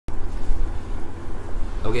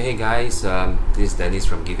Okay, hey guys, this is Dennis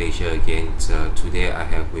from Give Asia again. Today I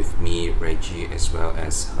have with me Reggie as well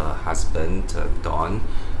as her husband Don,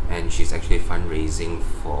 and she's actually fundraising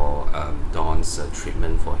for Don's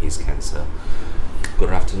treatment for his cancer.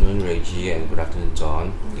 Good afternoon, Reggie, and good afternoon,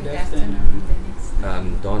 Don. Good afternoon,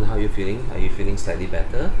 Dennis. Don, how are you feeling? Are you feeling slightly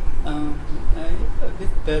better? I'm a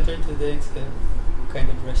bit better today, so kind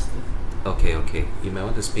of rested. Okay. You might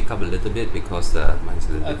want to speak up a little bit because the mic's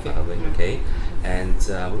a little bit far away. Okay. And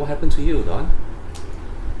what happened to you, Don?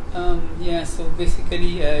 Yeah, so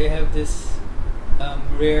basically I have this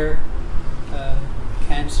rare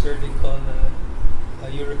cancer they call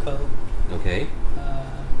Urachal Okay.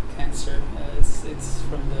 cancer. It's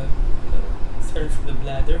from the started from the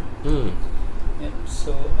bladder. Mm. Yep.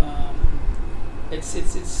 So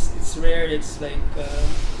it's rare. It's like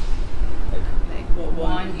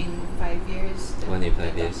one in 5 years. One in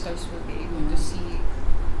 5 years. Doctors will be able to see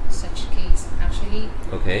such case. Actually,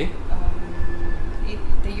 Okay.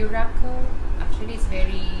 the urachal actually is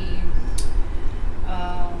very.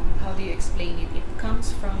 How do you explain it? It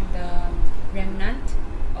comes from the remnant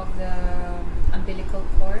of the umbilical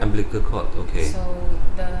cord. Umbilical cord. Okay. So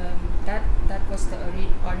that was the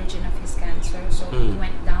origin of his cancer. So it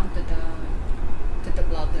went down to the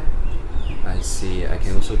bladder. I see. I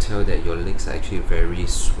can also tell that your legs are actually very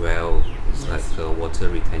swell. It's Yes. like water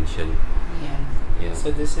retention. Yeah.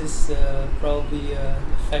 So this is probably an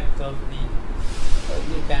effect of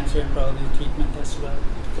the cancer and probably treatment as well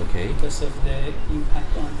Okay. because of the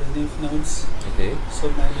impact on the lymph nodes. Okay. So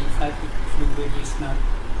my lymphatic fluid is not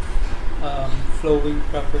flowing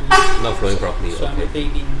properly. Not flowing properly. So Okay.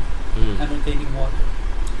 I'm retaining water.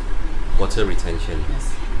 Water retention.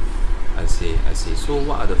 Yes. I see. So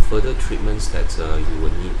what are the further treatments that you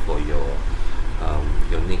will need for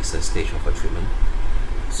your next stage of a treatment?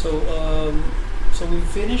 So we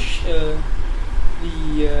finished the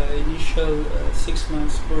initial 6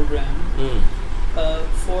 months program.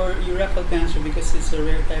 For urachal cancer, because it's a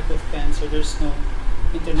rare type of cancer, there's no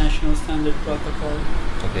international standard protocol.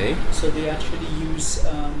 Okay. So they actually use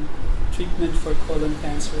treatment for colon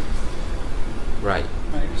cancer. Right.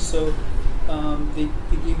 Right. So they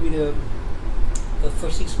give me the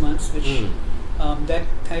for 6 months, which that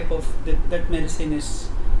type of that medicine is,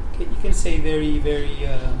 you can say, very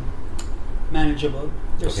manageable.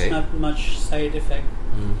 There's Okay. not much side effect,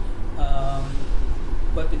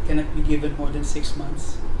 but it cannot be given more than 6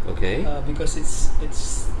 months Okay. because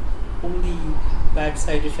it's only bad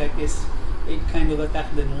side effect is it kind of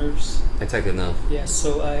attack the nerves. Attack the nerve. Yeah,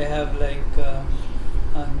 so I have like a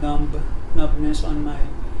numbness on my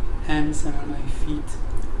hands and on my feet.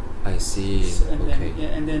 I see. And Okay.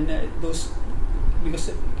 then those, because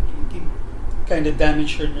it kind of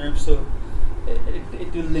damage your nerves, so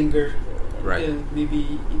it will linger Right. until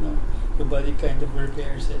maybe your body kind of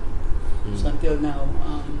repairs it. So until now,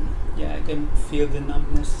 I can feel the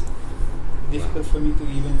numbness. Difficult for me to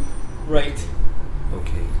even write.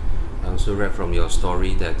 Okay. I also read from your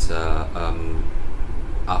story that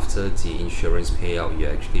after the insurance payout,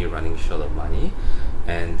 you're actually running short of money.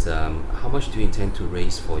 And how much do you intend to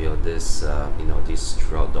raise for your this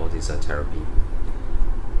throughout all this therapy?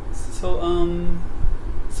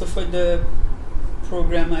 So for the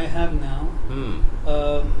program I have now,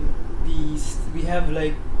 we have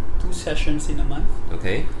like 2 sessions in a month.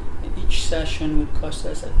 Okay. And each session would cost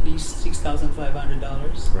us at least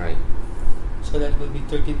 $6,500. Right. So that will be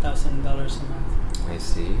 $13,000 a month. I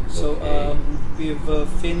see. So Okay. we've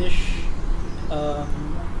finished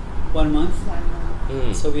 1 month.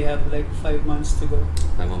 So we have like 5 months to go.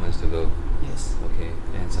 5 more months to go. Yes. Okay.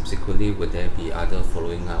 And subsequently, would there be other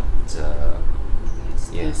following up?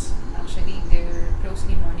 Yes. Actually, they're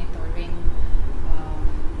closely monitoring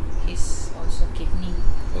his also kidney.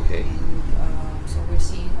 Okay. And so we're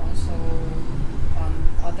seeing also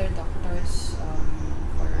other doctors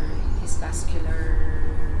for his vascular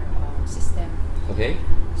system. Okay.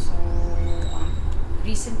 So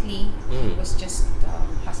recently he was just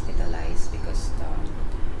hospitalized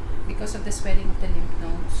because of the swelling of the lymph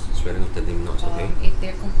nodes. Swelling of the lymph nodes. Okay. If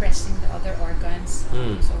they're compressing the other organs,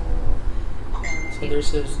 So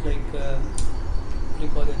there's this like what do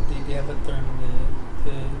you call it? They have a term.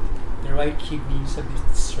 The right kidney is a bit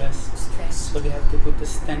stressed. So they have to put a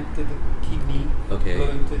stent to the kidney Okay.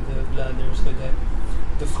 going to the bladder so that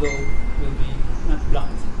the flow will be not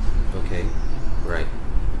blocked. Okay. Right.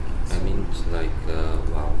 I mean, it's like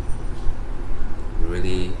wow.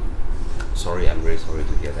 Really sorry. I'm really sorry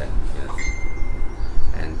to hear that.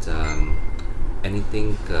 Yeah. And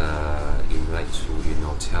anything you'd like to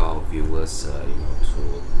tell our viewers to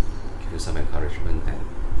give you some encouragement, and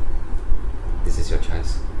this is your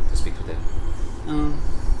chance to speak to them.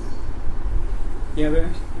 Yeah, very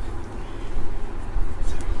much.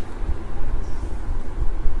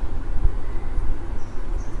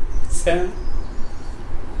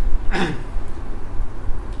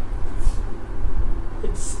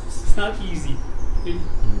 It's, it's not easy, really.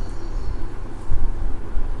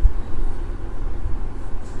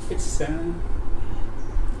 It's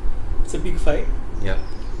a big fight. Yeah.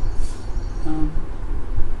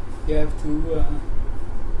 You have to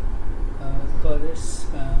call this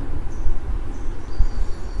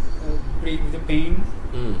brave the pain.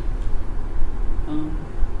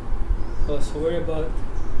 Also worry about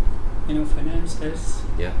finances,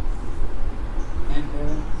 Yeah. and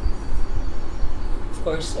of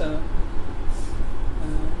course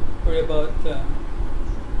worry about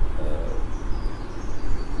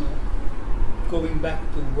going back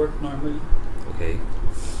to work normally. Okay.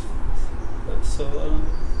 So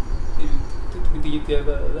to continue to have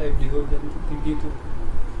a livelihood and to continue to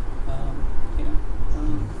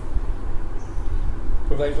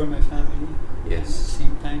provide for my family. And at the Yes.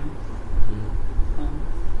 same time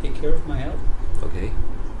take care of my health. Okay.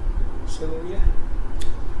 So yeah.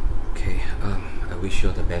 Okay. I wish you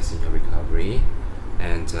all the best in your recovery,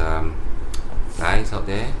 and guys out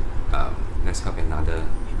there, let's help another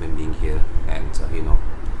human being here, and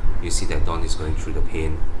you see that Don is going through the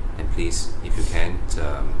pain, and please, if you can,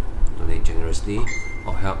 donate generously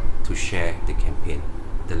or help to share the campaign.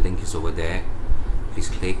 The link is over there. Please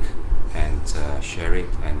click and share it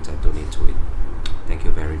and donate to it. Thank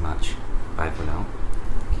you very much. Bye for now.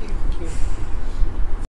 Thank you.